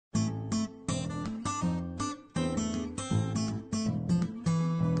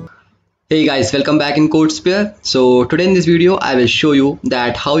Hey guys, welcome back in CodeSphere. So today in this video I will show you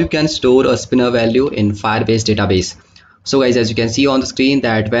that how you can store a spinner value in Firebase database. So guys, as you can see on the screen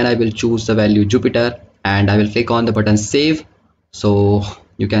that when I will choose the value Jupiter and I will click on the button save, so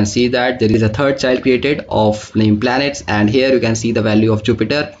you can see that there is a third child created of name planets, and here you can see the value of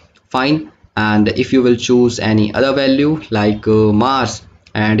Jupiter. Fine. And if you will choose any other value like Mars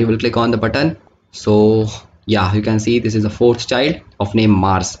and you will click on the button, so yeah, you can see this is the fourth child of name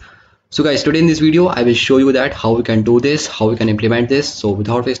Mars. So guys, today in this video I will show you that how we can do this, how we can implement this. So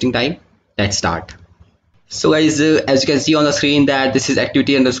without wasting time, let's start. So guys, as you can see on the screen that this is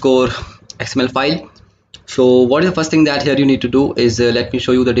activity underscore XML file. So what is the first thing that here you need to do is let me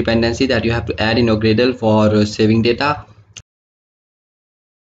show you the dependency that you have to add in your Gradle for saving data.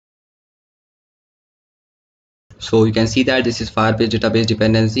 So you can see that this is Firebase database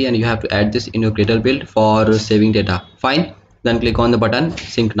dependency and you have to add this in your Gradle build for saving data. Fine. Then click on the button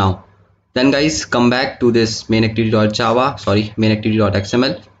sync now. Then guys, come back to this main activity.xml.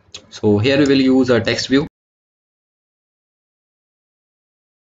 So here we will use a text view,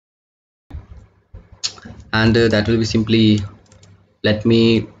 and that will be simply, let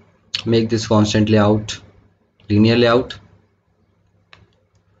me make this constant layout, linear layout,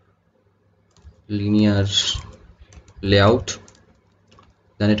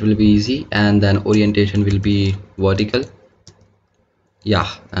 then it will be easy, and then orientation will be vertical, yeah,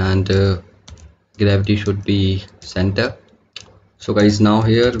 and gravity should be center. So guys, now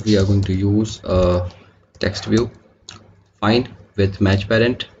here we are going to use a text view, fine, with match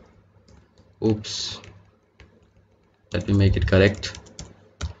parent. Oops, let me make it correct.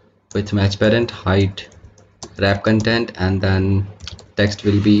 With match parent, height, wrap content, and then text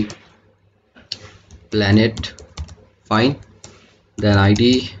will be planet, fine. Then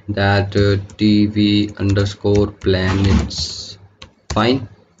ID that tv underscore planets, fine.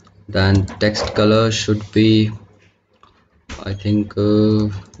 Then text color should be, I think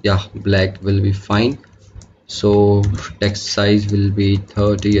yeah, black will be fine. So text size will be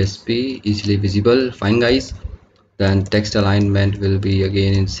 30 sp, easily visible, fine guys. Then text alignment will be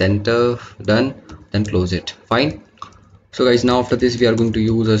again in center, done. Then close it, fine. So guys, now after this we are going to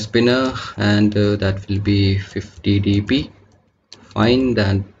use a spinner, and that will be 50 dp, fine.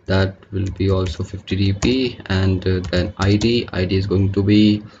 Then that will be also 50 dp, and then id is going to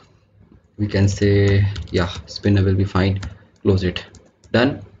be, we can say, yeah, spinner will be fine, close it,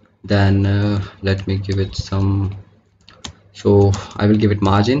 done. Then let me give it some, so I will give it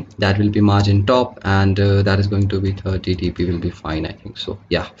margin, that will be margin top, and that is going to be 30 dp will be fine, I think so,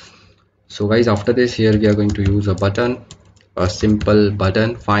 yeah. So guys, after this here we are going to use a button, a simple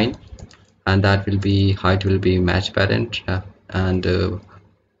button, fine, and that will be, height will be match parent, and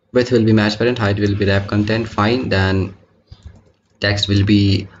width will be match parent, height will be wrap content, fine. Then text will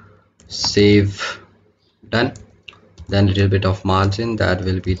be save, done. Then little bit of margin, that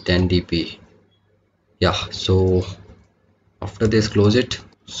will be 10 dp, yeah. So after this close it.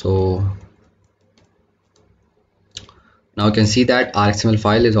 So now you can see that our XML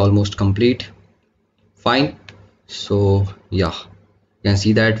file is almost complete, fine. So yeah, you can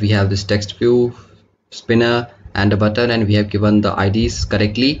see that we have this text view, spinner, and a button, and we have given the IDs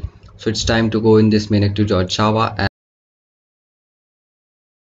correctly. So it's time to go in this main activity.java, and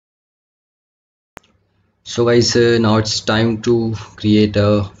so guys, now it's time to create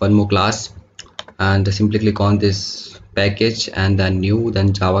one more class, and simply click on this package and then new,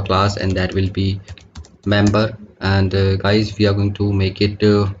 then Java class, and that will be member. And guys, we are going to make it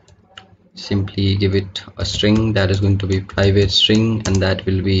simply give it a string, that is going to be private string, and that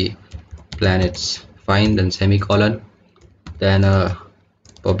will be planets, fine. Then semicolon, then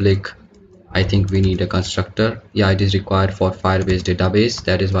public, I think we need a constructor, yeah, it is required for Firebase database,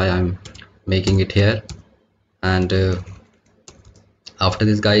 that is why I'm making it here. And after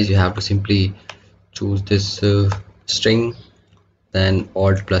this guys, you have to simply choose this string, then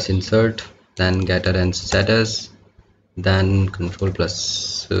alt plus insert, then getter and setters, then control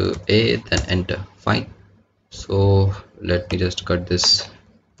plus a, then enter, fine. So let me just cut this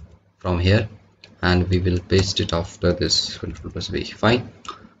from here, and we will paste it after this, control plus v, fine.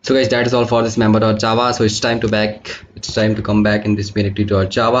 So guys, that is all for this member.java. So it's time to come back in this main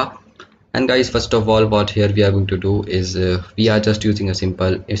activity.java. And guys, first of all, what here we are going to do is we are just using a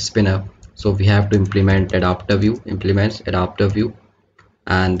simple spinner, so we have to implement adapter view, implements adapter view,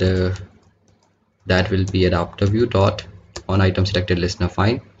 and that will be adapter view dot on item selected listener,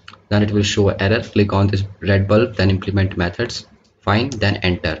 fine. Then it will show an error, click on this red bulb, then implement methods, fine, then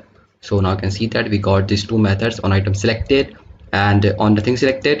enter. So now you can see that we got these two methods, on item selected and on nothing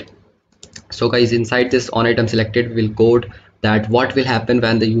selected. So guys, inside this on item selected we will code that what will happen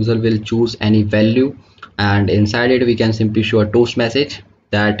when the user will choose any value, and inside it we can simply show a toast message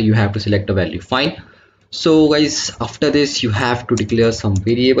that you have to select a value. Fine. So guys, after this you have to declare some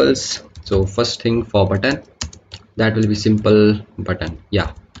variables. So first thing for button, that will be simple button,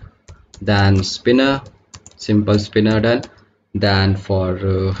 yeah. Then spinner, simple spinner, done. Then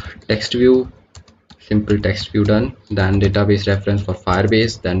for text view, simple text view, done. Then database reference for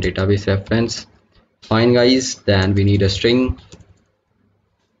Firebase, then database reference. Fine guys, then we need a string,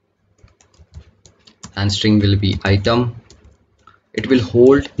 and string will be item. It will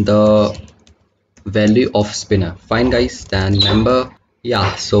hold the value of spinner. Fine guys, then member,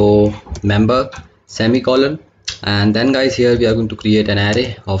 yeah, so member semicolon, and then guys here we are going to create an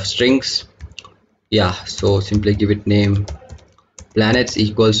array of strings, yeah. So simply give it name planets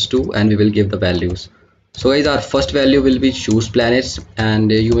equals to, and we will give the values. So guys, our first value will be choose planets,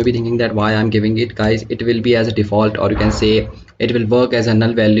 and you may be thinking that why I'm giving it. Guys, it will be as a default, or you can say it will work as a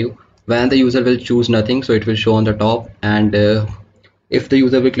null value when the user will choose nothing, so it will show on the top, and if the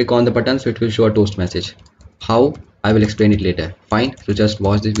user will click on the button, so it will show a toast message. How? I will explain it later. Fine, so just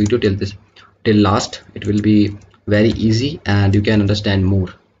watch this video till last. It will be very easy and you can understand more.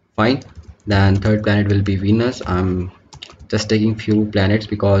 Fine. Then third planet will be Venus. I'm just taking few planets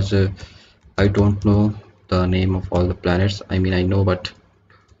because I don't know the name of all the planets. I mean, I know, but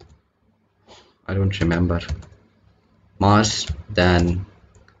I don't remember. Mars, then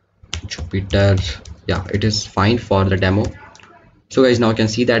Jupiter, yeah, it is fine for the demo. So guys, now you can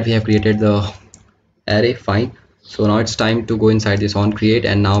see that we have created the array. Fine. So now it's time to go inside this on create,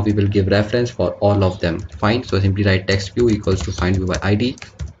 and now we will give reference for all of them. Fine. So simply write text view equals to find view by id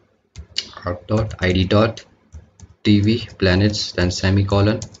dot id dot tv planets, then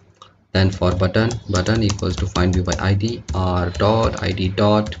semicolon. Then for button equals to find view by id r dot id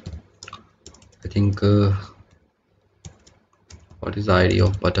dot, I think what is the id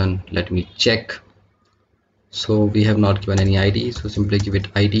of button, let me check. So we have not given any id, so simply give it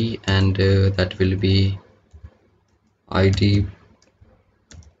id, and that will be id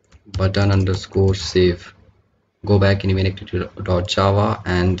button underscore save. Go back in inactivity.java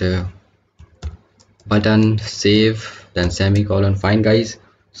and button save, then semicolon. Fine guys,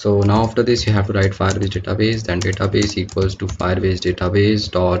 so now after this you have to write Firebase database, then database equals to Firebase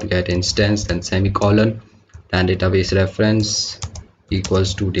database dot get instance, then semicolon. Then database reference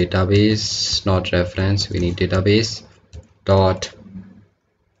equals to database, not reference, we need database dot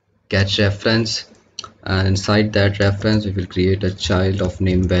get reference, and inside that reference we will create a child of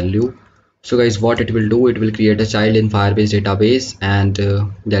name value. So guys, what it will do, it will create a child in Firebase database, and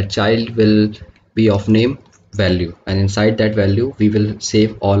that child will be of name value, and inside that value we will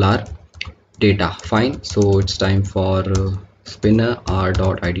save all our data. Fine. So it's time for spinner r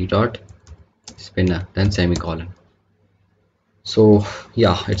dot id dot spinner, then semicolon. So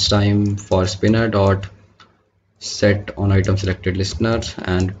yeah, it's time for spinner dot set on item selected listener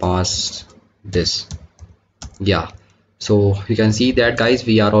and pass this, yeah. So you can see that guys,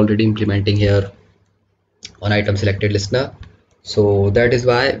 we are already implementing here on item selected listener, so that is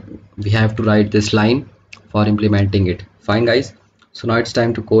why we have to write this line for implementing it. Fine guys, so now it's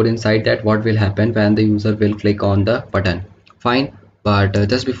time to code inside that what will happen when the user will click on the button. Fine, but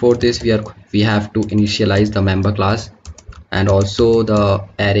just before this we have to initialize the member class and also the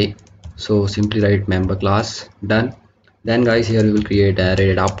array. So simply write member class, done. Then guys, here we will create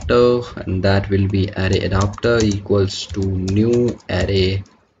array adapter, and that will be array adapter equals to new array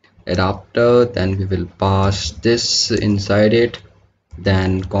adapter. Then we will pass this inside it,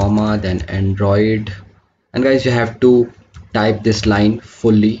 then comma, then Android. And guys, you have to type this line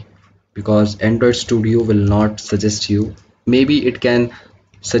fully because Android Studio will not suggest you. Maybe it can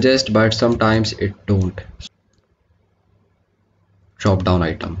suggest, but sometimes it don't. Drop down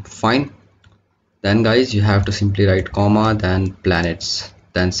item. Fine. Then guys, you have to simply write comma, then planets,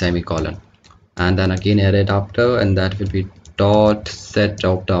 then semicolon, and then again array adapter, and that will be dot set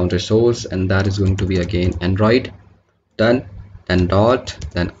drop down resource, and that is going to be again Android. Done. Then dot,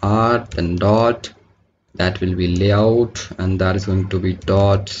 then r, then dot, that will be layout, and that is going to be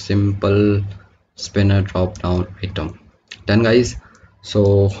dot simple spinner drop down item. Done guys.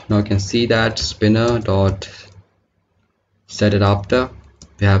 So now you can see that spinner dot set adapter,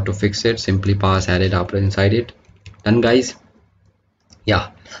 we have to fix it, simply pass array adapter inside it. Done guys.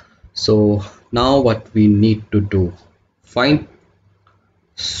 Yeah, so now what we need to do. Fine.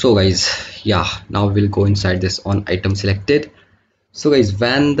 So guys, yeah, now we will go inside this on item selected. So guys,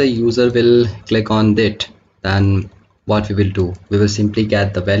 when the user will click on it, then what we will do, we will simply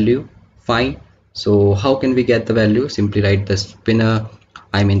get the value. Fine. So how can we get the value? Simply write the spinner,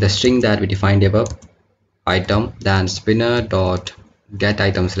 I mean the string that we defined above, item, then spinner dot get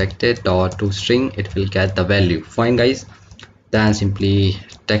item selected dot to string, it will get the value. Fine guys, then simply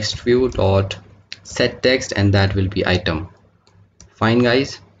text view dot set text, and that will be item. Fine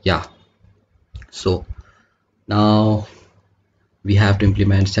guys, yeah. So now we have to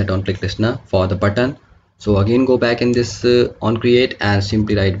implement set on click listener for the button. So again, go back in this on create and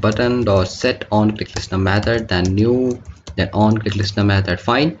simply write button dot set on click listener method, then new, then on click listener method.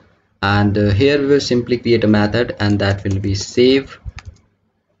 Fine. And here we will simply create a method, and that will be save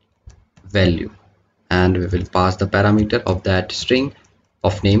value, and we will pass the parameter of that string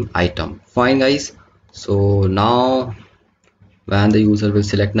of name item. Fine guys. So now when the user will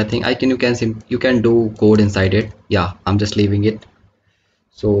select nothing, you can do code inside it. Yeah, I'm just leaving it.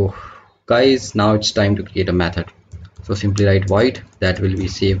 So guys, now it's time to create a method. So simply write void, that will be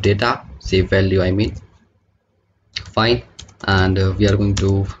save data, save value I mean. Fine. And we are going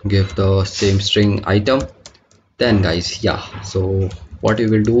to give the same string item. Then guys, yeah, so what we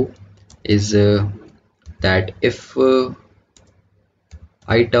will do is that if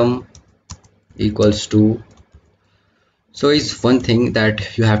item equals to, so it's one thing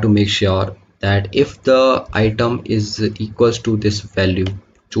that you have to make sure that if the item is equals to this value,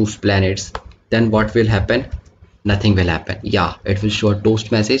 choose planets, then what will happen? Nothing will happen. Yeah, it will show a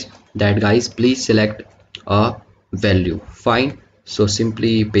toast message that guys please select a value. Fine. So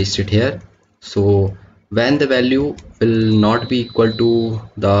simply paste it here. So when the value will not be equal to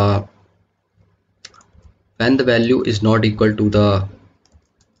the, when the value is not equal to the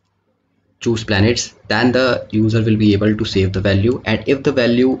choose planets, then the user will be able to save the value, and if the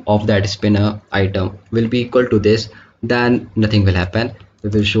value of that spinner item will be equal to this, then nothing will happen. We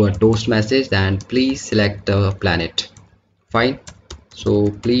will show a toast message, then please select the planet. Fine.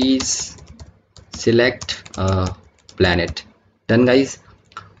 So please select a planet. Done guys.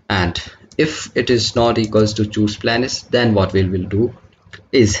 And if it is not equals to choose planets, then what we will do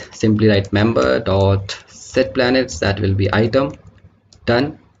is simply write member dot set planets, that will be item.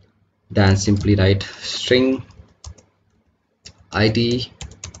 Done. Then simply write string id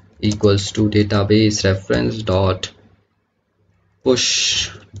equals to database reference dot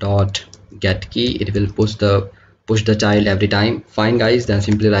push dot get key, it will push the child every time. Fine guys, then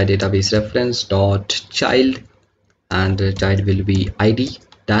simply write database reference dot child, and the child will be id.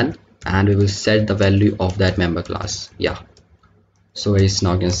 Done. And we will set the value of that member class. Yeah, so guys,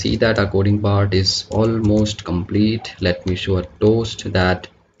 now you can see that our coding part is almost complete. Let me show a toast that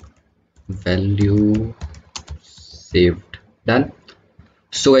value saved. Done.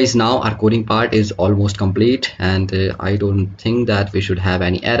 So guys, now our coding part is almost complete, and I don't think that we should have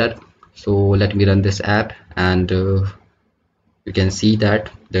any error. So let me run this app, and you can see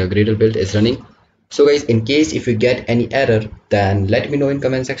that the Gradle build is running. So guys, in case if you get any error, then let me know in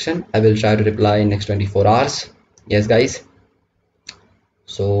comment section. I will try to reply in next 24 hours. Yes guys.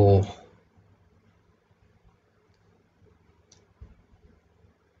 So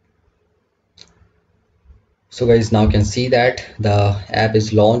guys, now you can see that the app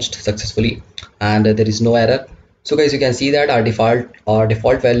is launched successfully, and there is no error. So guys, you can see that our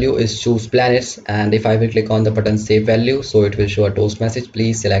default value is choose planets, and if I will click on the button save value, so it will show a toast message,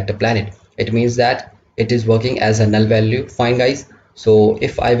 please select a planet. It means that it is working as a null value. Fine guys. So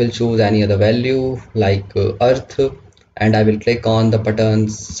if I will choose any other value like earth, and I will click on the button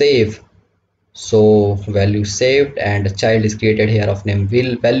save, so value saved, and a child is created here of name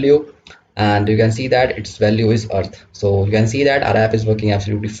will value, and you can see that its value is earth. So you can see that our app is working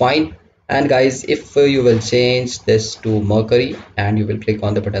absolutely fine. And guys, if you will change this to Mercury, and you will click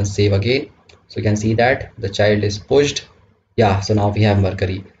on the button save again, so you can see that the child is pushed. Yeah, so now we have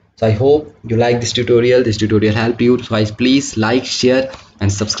Mercury. So I hope you like this tutorial. This tutorial helped you. So guys, please like, share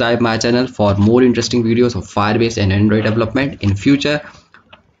and subscribe my channel for more interesting videos of Firebase and Android development in future.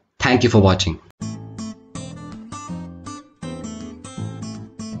 Thank you for watching.